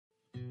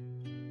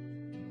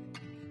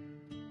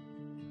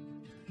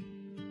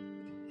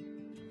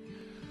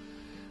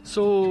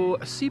So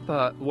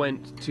SEPA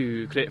went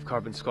to Creative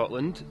Carbon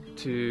Scotland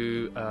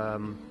to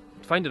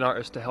find an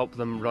artist to help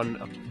them run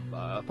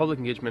a public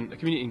engagement, a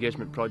community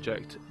engagement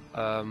project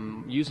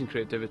using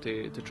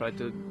creativity to try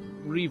to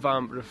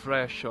revamp,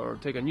 refresh or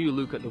take a new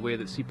look at the way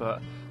that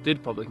SEPA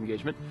did public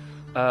engagement.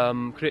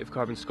 Creative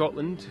Carbon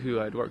Scotland,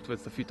 who I'd worked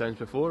with a few times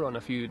before on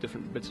a few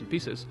different bits and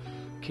pieces,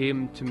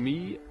 came to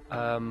me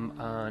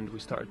and we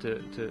started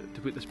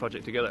to put this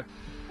project together.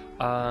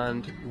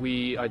 And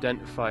we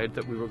identified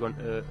that we were going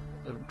to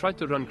try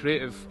to run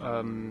creative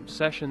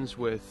sessions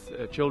with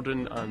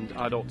children and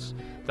adults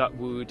that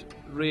would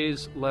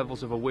raise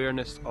levels of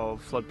awareness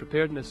of flood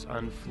preparedness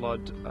and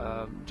flood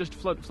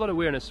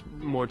awareness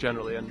more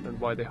generally, and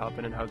why they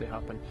happen and how they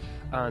happen,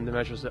 and the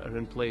measures that are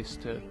in place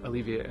to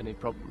alleviate any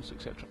problems,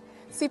 etc.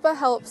 SEPA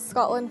helps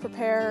Scotland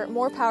prepare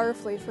more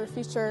powerfully for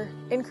future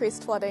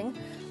increased flooding,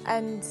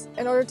 and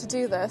in order to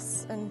do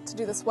this, and to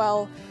do this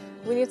well,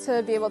 we need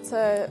to be able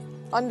to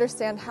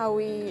understand how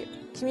we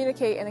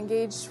communicate and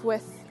engage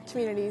with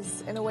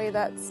communities in a way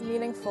that's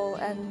meaningful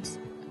and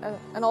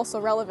also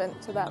relevant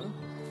to them.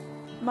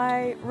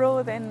 My role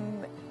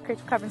within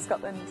Creative Carbon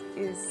Scotland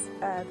is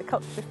the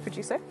culture shift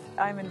producer.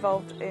 I'm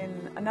involved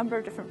in a number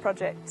of different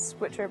projects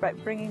which are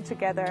about bringing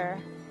together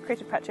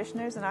creative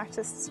practitioners and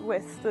artists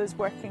with those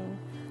working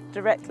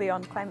directly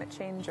on climate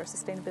change or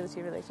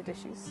sustainability related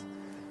issues.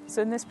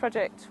 So in this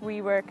project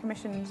we were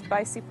commissioned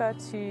by SEPA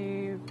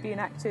to be an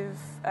active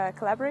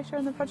collaborator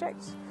in the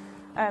project.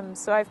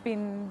 So I've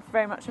been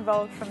very much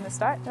involved from the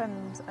start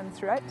and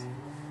throughout,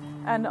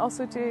 and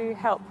also to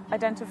help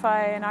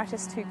identify an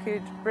artist who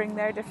could bring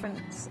their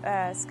different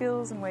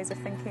skills and ways of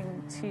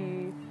thinking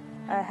to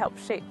help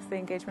shape the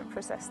engagement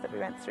process that we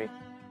went through.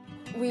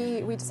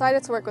 We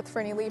decided to work with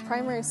Fernie Lee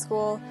Primary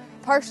School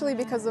partially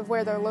because of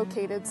where they're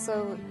located,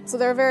 so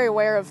they're very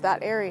aware of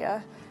that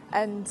area,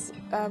 and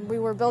we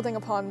were building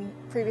upon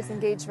previous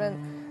engagement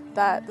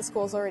that the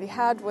schools already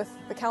had with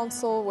the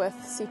council, with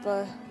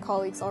SEPA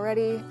colleagues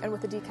already, and with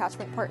the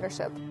Decatchment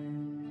Partnership.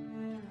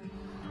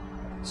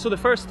 So the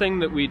first thing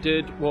that we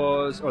did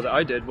was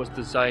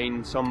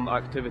design some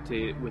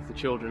activity with the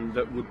children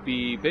that would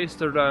be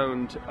based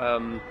around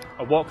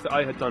a walk that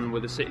I had done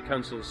with the City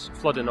Council's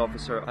flooding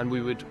officer, and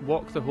we would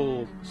walk the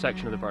whole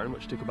section of the burn,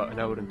 which took about an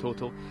hour in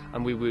total,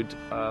 and we would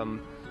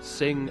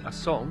sing a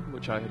song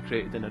which I had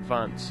created in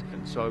advance.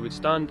 And so I would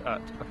stand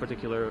at a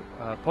particular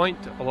point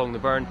along the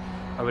burn.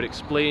 I would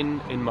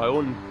explain in my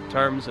own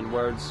terms and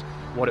words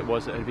what it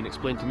was that had been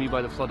explained to me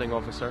by the flooding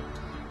officer,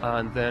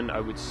 and then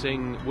I would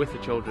sing with the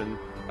children.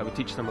 I would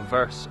teach them a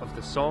verse of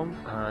the song,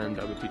 and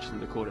I would teach them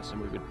the chorus, and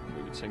we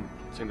would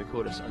sing the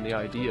chorus. And the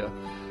idea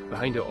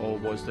behind it all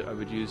was that I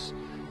would use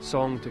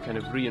song to kind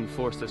of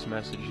reinforce this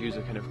message, use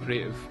a kind of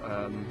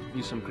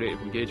use some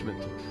creative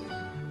engagement.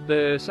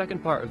 The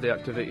second part of the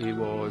activity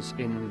was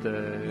in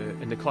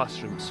the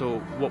classroom. So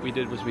what we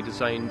did was we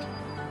designed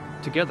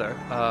together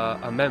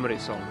a memory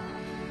song.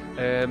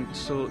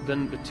 So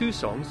then the two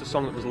songs, the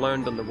song that was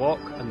learned on the walk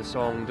and the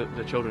song that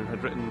the children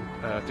had written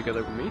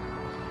together with me,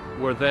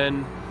 were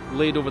then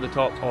laid over the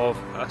top of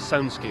a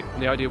soundscape.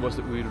 And the idea was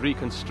that we would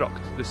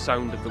reconstruct the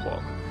sound of the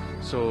walk.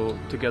 So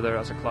together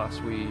as a class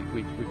we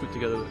put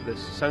together this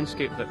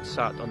soundscape that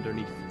sat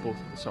underneath both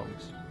of the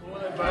songs.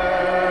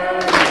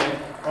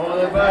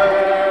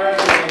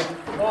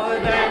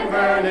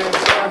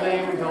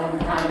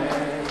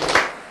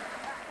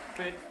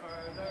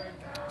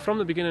 From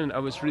the beginning I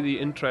was really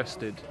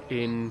interested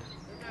in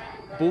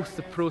both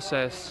the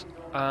process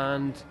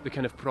and the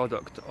kind of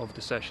product of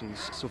the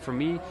sessions. So for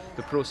me,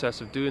 the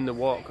process of doing the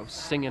walk, of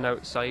singing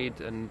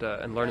outside and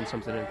learning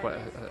something in quite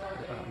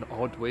an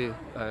odd way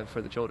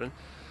for the children,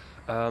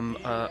 and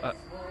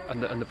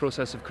the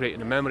process of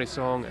creating a memory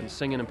song and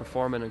singing and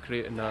performing and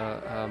creating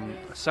a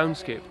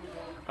soundscape,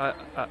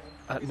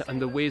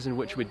 and the ways in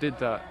which we did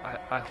that,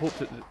 I hope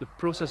that the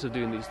process of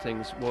doing these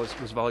things was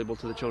valuable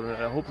to the children,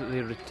 and I hope that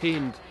they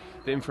retained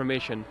the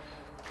information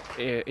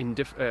in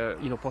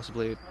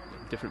possibly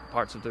different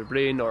parts of their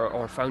brain,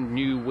 or found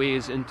new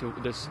ways into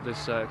this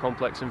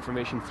complex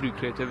information through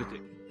creativity.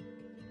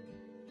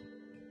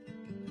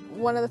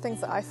 One of the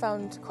things that I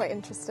found quite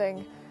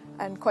interesting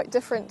and quite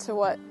different to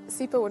what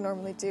SEPA would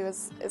normally do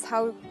is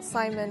how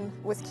Simon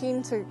was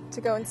keen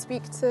to go and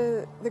speak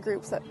to the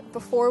groups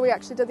before we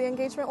actually did the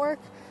engagement work.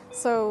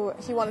 So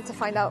he wanted to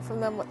find out from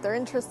them what their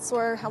interests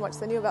were, how much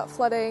they knew about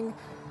flooding,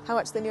 how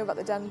much they knew about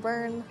the Den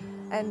Burn,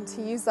 and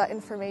he used that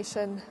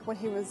information when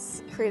he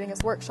was creating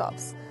his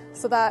workshops.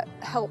 So that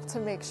helped to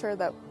make sure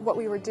that what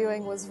we were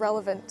doing was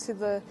relevant to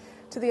the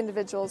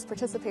individuals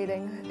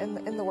participating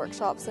in the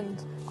workshops,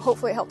 and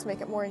hopefully it helped to make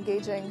it more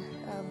engaging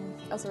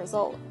as a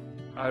result.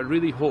 I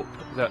really hope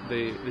that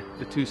the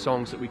two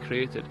songs that we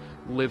created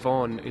live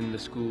on in the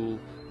school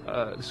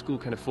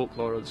kind of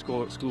folklore, or the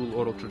school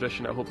oral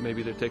tradition. I hope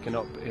maybe they're taken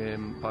up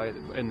in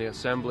the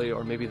assembly,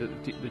 or maybe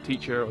the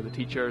teacher or the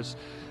teachers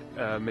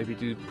maybe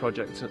do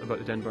projects about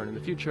the Den Burn in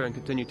the future and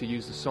continue to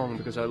use the song,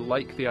 because I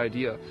like the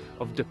idea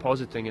of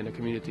depositing in a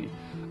community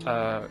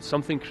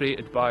something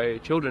created by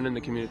children in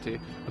the community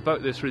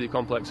about this really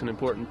complex and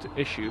important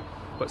issue,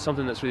 but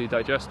something that's really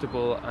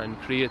digestible and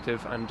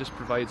creative and just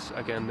provides,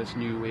 again, this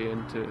new way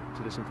into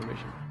this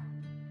information.